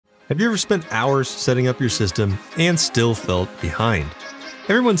Have you ever spent hours setting up your system and still felt behind?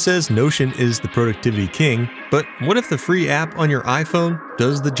 Everyone says Notion is the productivity king, but what if the free app on your iPhone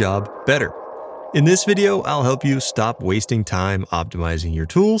does the job better? In this video, I'll help you stop wasting time optimizing your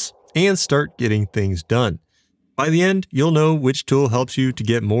tools and start getting things done. By the end, you'll know which tool helps you to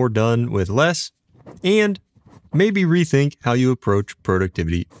get more done with less, and maybe rethink how you approach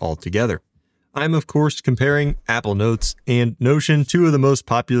productivity altogether. I'm of course comparing Apple Notes and Notion, two of the most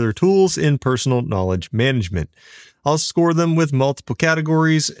popular tools in personal knowledge management. I'll score them with multiple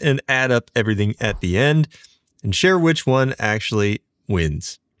categories and add up everything at the end and share which one actually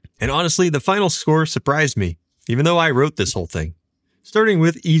wins. And honestly, the final score surprised me, even though I wrote this whole thing. Starting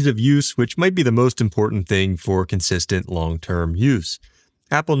with ease of use, which might be the most important thing for consistent long-term use.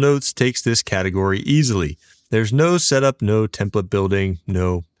 Apple Notes takes this category easily. There's no setup, no template building,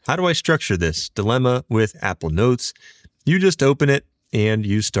 no how do I structure this dilemma with Apple Notes. You just open it and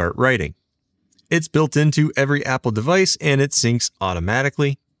you start writing. It's built into every Apple device and it syncs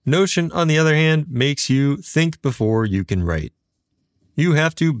automatically. Notion, on the other hand, makes you think before you can write. You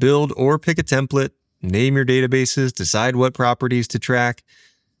have to build or pick a template, name your databases, decide what properties to track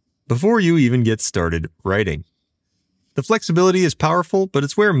before you even get started writing. The flexibility is powerful, but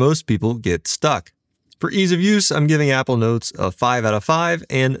it's where most people get stuck. For ease of use, I'm giving Apple Notes a 5 out of 5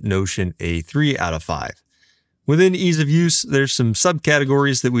 and Notion a 3 out of 5. Within ease of use, there's some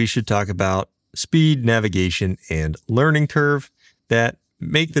subcategories that we should talk about: speed, navigation, and learning curve that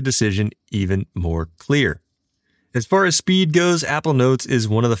make the decision even more clear. As far as speed goes, Apple Notes is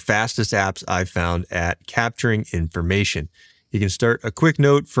one of the fastest apps I've found at capturing information. You can start a quick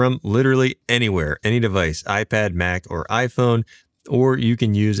note from literally anywhere, any device, iPad, Mac, or iPhone, or you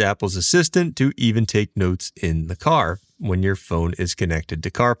can use Apple's Assistant to even take notes in the car when your phone is connected to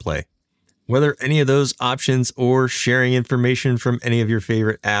CarPlay. Whether any of those options or sharing information from any of your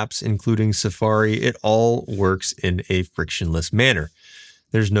favorite apps, including Safari, it all works in a frictionless manner.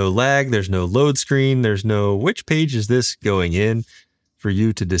 There's no lag, there's no load screen, there's no which page is this going in for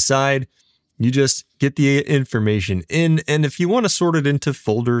you to decide. You just get the information in, and if you want to sort it into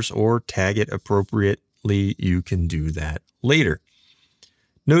folders or tag it appropriately, you can do that later.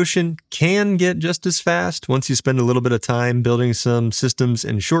 Notion can get just as fast once you spend a little bit of time building some systems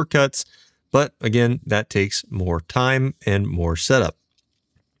and shortcuts, but again, that takes more time and more setup.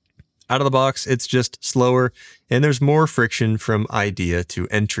 Out of the box, it's just slower, and there's more friction from idea to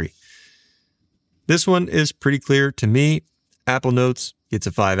entry. This one is pretty clear to me. Apple Notes gets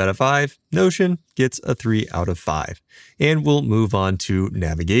a 5 out of 5, Notion gets a 3 out of 5, and we'll move on to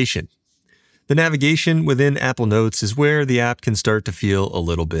navigation. The navigation within Apple Notes is where the app can start to feel a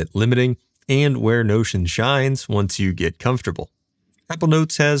little bit limiting and where Notion shines once you get comfortable. Apple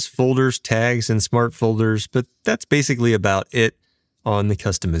Notes has folders, tags, and smart folders, but that's basically about it on the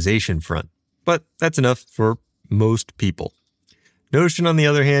customization front. But that's enough for most people. Notion, on the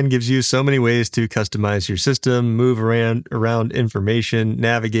other hand, gives you so many ways to customize your system, move around information,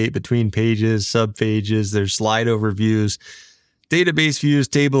 navigate between pages, subpages, there's slide overviews, database views,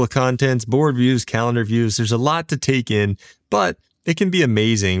 table of contents, board views, calendar views. There's a lot to take in, but it can be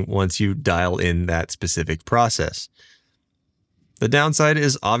amazing once you dial in that specific process. The downside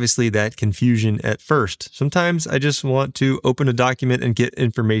is obviously that confusion at first. Sometimes I just want to open a document and get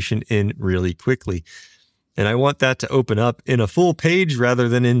information in really quickly. And I want that to open up in a full page rather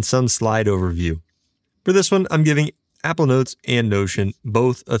than in some slide overview. For this one, I'm giving Apple Notes and Notion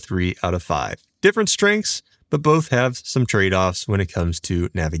both a 3 out of 5. Different strengths, but both have some trade-offs when it comes to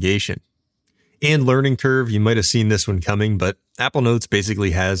navigation. And learning curve, you might have seen this one coming, but Apple Notes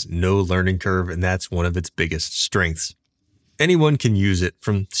basically has no learning curve, and that's one of its biggest strengths. Anyone can use it,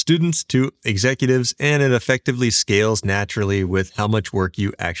 from students to executives, and it effectively scales naturally with how much work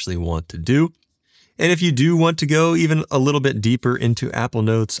you actually want to do. And if you do want to go even a little bit deeper into Apple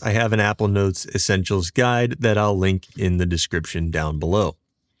Notes, I have an Apple Notes Essentials guide that I'll link in the description down below.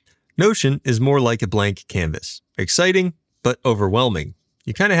 Notion is more like a blank canvas. Exciting, but overwhelming.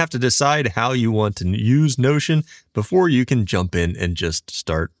 You kind of have to decide how you want to use Notion before you can jump in and just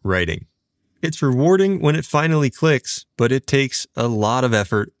start writing. It's rewarding when it finally clicks, but it takes a lot of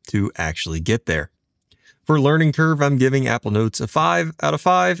effort to actually get there. For learning curve, I'm giving Apple Notes a 5 out of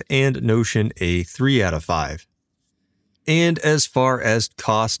 5 and Notion a 3 out of 5. And as far as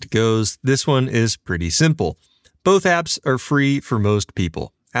cost goes, this one is pretty simple. Both apps are free for most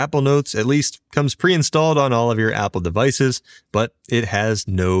people. Apple Notes at least comes pre-installed on all of your Apple devices, but it has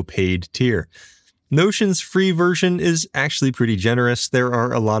no paid tier. Notion's free version is actually pretty generous. There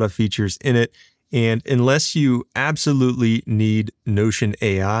are a lot of features in it, And unless you absolutely need Notion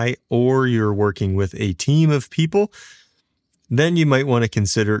AI or you're working with a team of people, then you might want to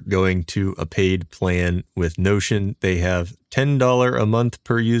consider going to a paid plan with Notion. They have $10 a month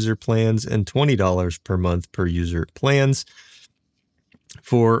per user plans and $20 per month per user plans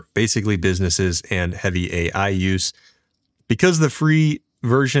for basically businesses and heavy AI use. Because the free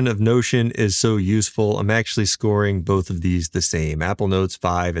version of Notion is so useful, I'm actually scoring both of these the same, Apple Notes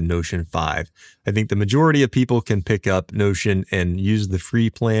 5 and Notion 5. I think the majority of people can pick up Notion and use the free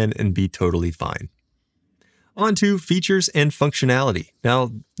plan and be totally fine. On to features and functionality.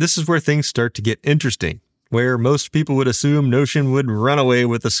 Now, this is where things start to get interesting, where most people would assume Notion would run away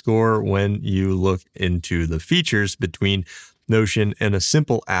with a score when you look into the features between Notion and a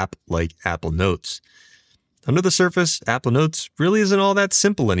simple app like Apple Notes. Under the surface, Apple Notes really isn't all that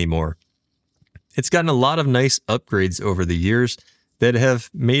simple anymore. It's gotten a lot of nice upgrades over the years that have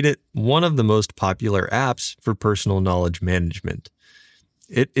made it one of the most popular apps for personal knowledge management.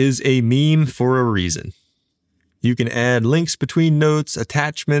 It is a meme for a reason. You can add links between notes,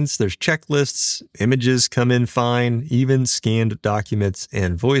 attachments, there's checklists, images come in fine, even scanned documents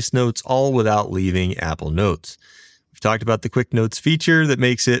and voice notes, all without leaving Apple Notes. We've talked about the Quick Notes feature that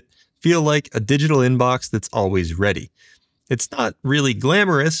makes it feel like a digital inbox that's always ready. It's not really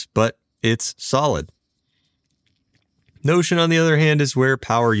glamorous, but it's solid. Notion, on the other hand, is where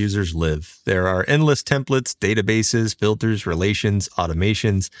power users live. There are endless templates, databases, filters, relations,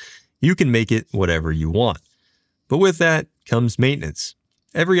 automations. You can make it whatever you want. But with that comes maintenance.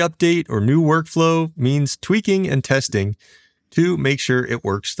 Every update or new workflow means tweaking and testing to make sure it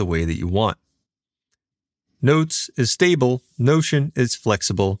works the way that you want. Notes is stable, Notion is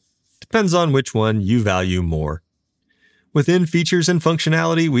flexible. Depends on which one you value more. Within features and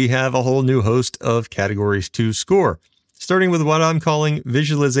functionality, we have a whole new host of categories to score, starting with what I'm calling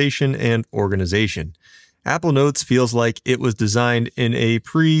visualization and organization. Apple Notes feels like it was designed in a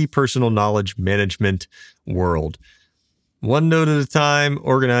pre-personal knowledge management world. One note at a time,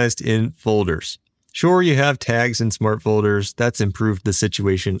 organized in folders. Sure, you have tags in smart folders. That's improved the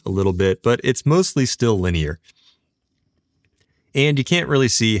situation a little bit, but it's mostly still linear. And you can't really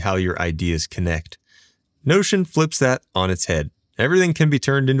see how your ideas connect. Notion flips that on its head. Everything can be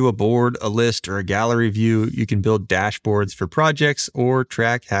turned into a board, a list, or a gallery view. You can build dashboards for projects or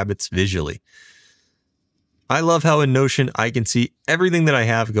track habits visually. I love how in Notion I can see everything that I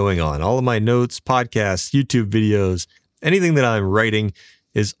have going on. All of my notes, podcasts, YouTube videos, anything that I'm writing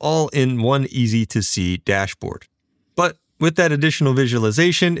is all in one easy to see dashboard. But with that additional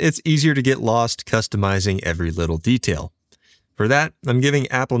visualization, it's easier to get lost customizing every little detail. For that, I'm giving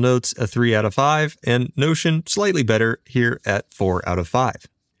Apple Notes a 3 out of 5 and Notion slightly better here at 4 out of 5.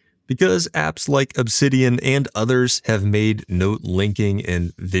 Because apps like Obsidian and others have made note linking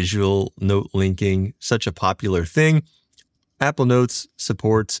and visual note linking such a popular thing, Apple Notes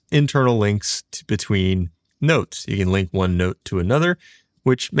supports internal links between notes. You can link one note to another,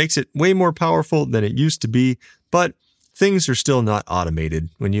 which makes it way more powerful than it used to be, but things are still not automated.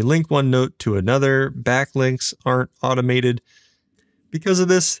 When you link one note to another, backlinks aren't automated. Because of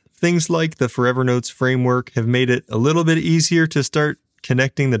this, things like the Forever Notes framework have made it a little bit easier to start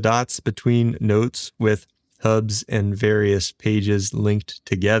connecting the dots between notes with hubs and various pages linked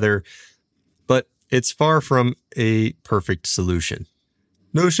together, but it's far from a perfect solution.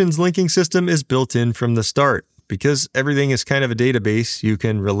 Notion's linking system is built in from the start. Because everything is kind of a database, you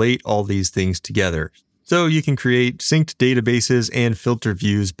can relate all these things together. So you can create synced databases and filter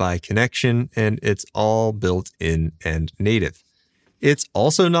views by connection, and it's all built in and native. It's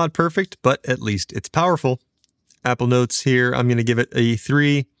also not perfect, but at least it's powerful. Apple Notes here, I'm going to give it a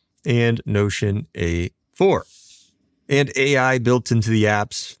 3 and Notion a 4. And AI built into the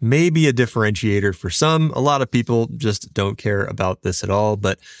apps may be a differentiator for some. A lot of people just don't care about this at all,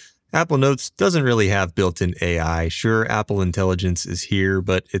 but Apple Notes doesn't really have built-in AI. Sure, Apple Intelligence is here,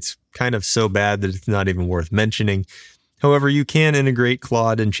 but it's kind of so bad that it's not even worth mentioning. However, you can integrate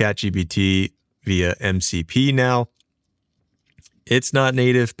Claude and ChatGPT via MCP now. It's not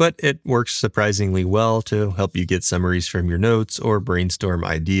native, but it works surprisingly well to help you get summaries from your notes or brainstorm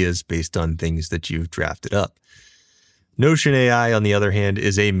ideas based on things that you've drafted up. Notion AI, on the other hand,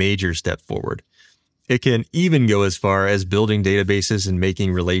 is a major step forward. It can even go as far as building databases and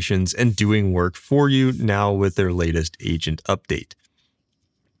making relations and doing work for you now with their latest agent update.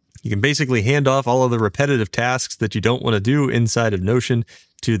 You can basically hand off all of the repetitive tasks that you don't want to do inside of Notion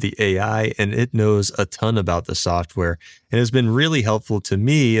to the AI, and it knows a ton about the software and has been really helpful to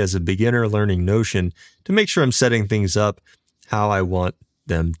me as a beginner learning Notion to make sure I'm setting things up how I want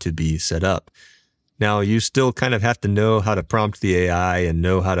them to be set up. Now, you still kind of have to know how to prompt the AI and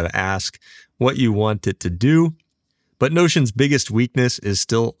know how to ask what you want it to do, But Notion's biggest weakness is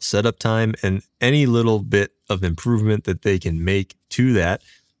still setup time, and any little bit of improvement that they can make to that,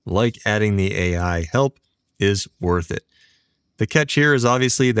 like adding the AI help, is worth it. The catch here is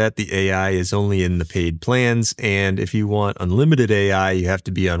obviously that the AI is only in the paid plans, and if you want unlimited AI, you have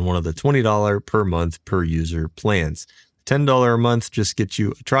to be on one of the $20 per month per user plans. $10 a month just gets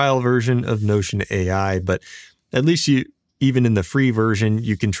you a trial version of Notion AI, but at least even in the free version,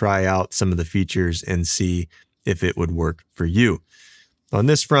 you can try out some of the features and see if it would work for you. On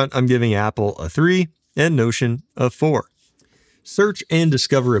this front, I'm giving Apple a 3 and Notion a 4. Search and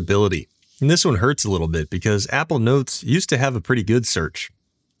discoverability. And this one hurts a little bit because Apple Notes used to have a pretty good search.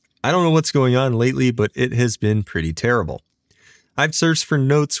 I don't know what's going on lately, but it has been pretty terrible. I've searched for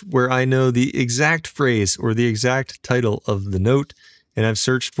notes where I know the exact phrase or the exact title of the note, and I've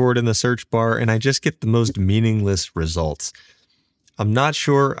searched for it in the search bar, and I just get the most meaningless results. I'm not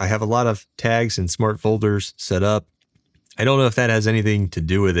sure. I have a lot of tags and smart folders set up. I don't know if that has anything to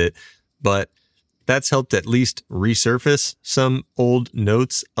do with it, but that's helped at least resurface some old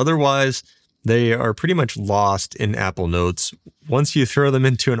notes. Otherwise, they are pretty much lost in Apple Notes. Once you throw them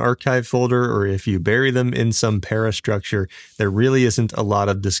into an archive folder, or if you bury them in some parastructure, there really isn't a lot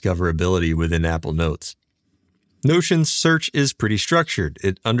of discoverability within Apple Notes. Notion's search is pretty structured.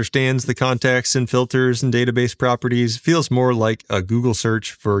 It understands the context and filters and database properties, feels more like a Google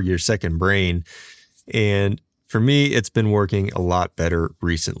search for your second brain. And for me, it's been working a lot better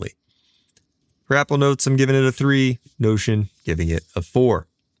recently. For Apple Notes, I'm giving it a 3, Notion giving it a 4.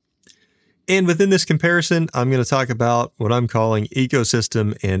 And within this comparison, I'm going to talk about what I'm calling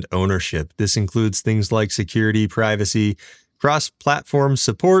ecosystem and ownership. This includes things like security, privacy, cross-platform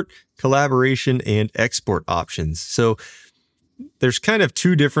support, collaboration, and export options. So there's kind of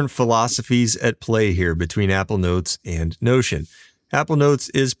two different philosophies at play here between Apple Notes and Notion. Apple Notes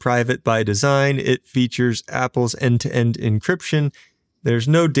is private by design. It features Apple's end-to-end encryption. There's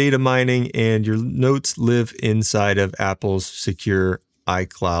no data mining, and your notes live inside of Apple's secure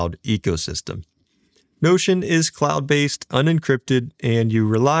iCloud ecosystem. Notion is cloud-based, unencrypted, and you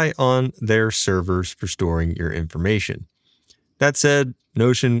rely on their servers for storing your information. That said,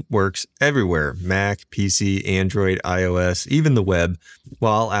 Notion works everywhere: Mac, PC, Android, iOS, even the web,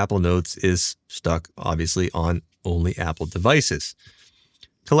 while Apple Notes is stuck, obviously, on only Apple devices.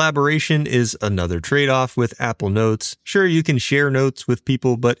 Collaboration is another trade-off with Apple Notes. Sure, you can share notes with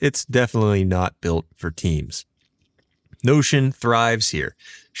people, but it's definitely not built for teams. Notion thrives here.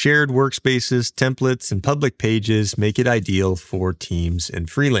 Shared workspaces, templates, and public pages make it ideal for teams and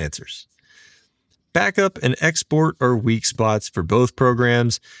freelancers. Backup and export are weak spots for both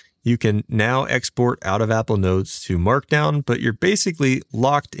programs. You can now export out of Apple Notes to Markdown, but you're basically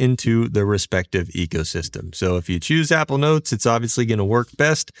locked into the respective ecosystem. So if you choose Apple Notes, it's obviously going to work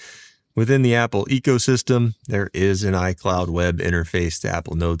best within the Apple ecosystem. There is an iCloud web interface to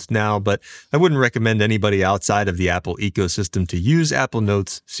Apple Notes now, but I wouldn't recommend anybody outside of the Apple ecosystem to use Apple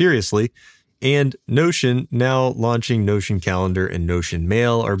Notes seriously. And Notion, now launching Notion Calendar and Notion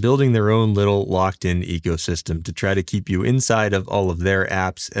Mail, are building their own little locked-in ecosystem to try to keep you inside of all of their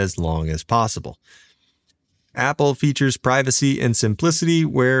apps as long as possible. Apple features privacy and simplicity,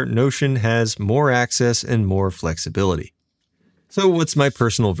 where Notion has more access and more flexibility. So what's my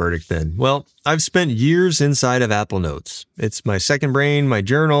personal verdict then? Well, I've spent years inside of Apple Notes. It's my second brain, my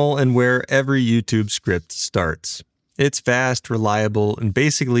journal, and where every YouTube script starts. It's fast, reliable, and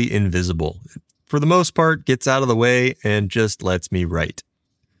basically invisible. For the most part, gets out of the way and just lets me write.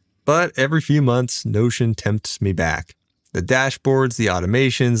 But every few months, Notion tempts me back. The dashboards, the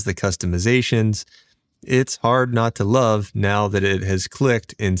automations, the customizations. It's hard not to love now that it has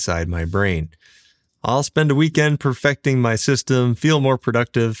clicked inside my brain. I'll spend a weekend perfecting my system, feel more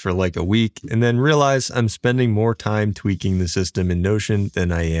productive for like a week, and then realize I'm spending more time tweaking the system in Notion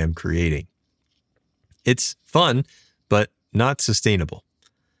than I am creating. It's fun, but not sustainable.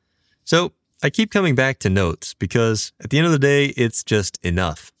 So I keep coming back to Notes because at the end of the day, it's just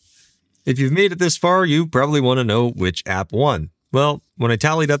enough. If you've made it this far, you probably want to know which app won. Well, when I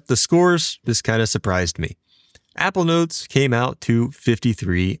tallied up the scores, this kind of surprised me. Apple Notes came out to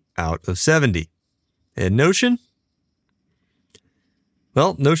 53 out of 70. And Notion?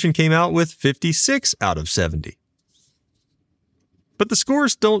 Well, Notion came out with 56 out of 70. But the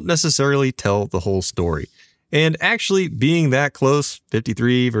scores don't necessarily tell the whole story. And actually being that close,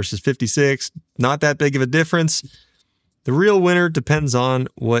 53 versus 56, not that big of a difference. The real winner depends on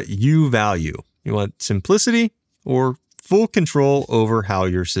what you value. You want simplicity or full control over how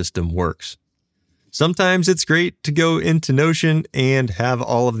your system works. Sometimes it's great to go into Notion and have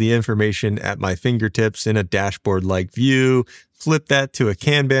all of the information at my fingertips in a dashboard-like view, flip that to a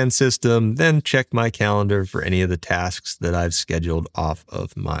Kanban system, then check my calendar for any of the tasks that I've scheduled off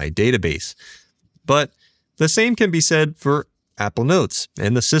of my database. But the same can be said for Apple Notes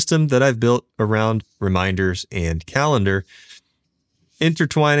and the system that I've built around reminders and calendar,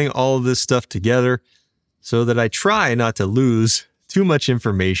 intertwining all of this stuff together so that I try not to lose too much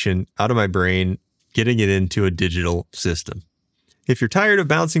information out of my brain, getting it into a digital system. If you're tired of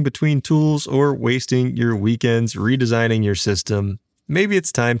bouncing between tools or wasting your weekends redesigning your system, maybe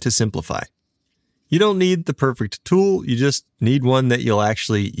it's time to simplify. You don't need the perfect tool, you just need one that you'll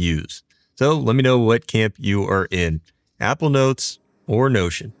actually use. So let me know what camp you are in, Apple Notes or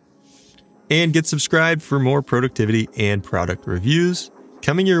Notion. And get subscribed for more productivity and product reviews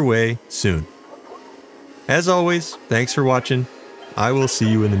coming your way soon. As always, thanks for watching. I will see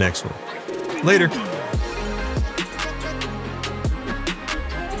you in the next one. Later.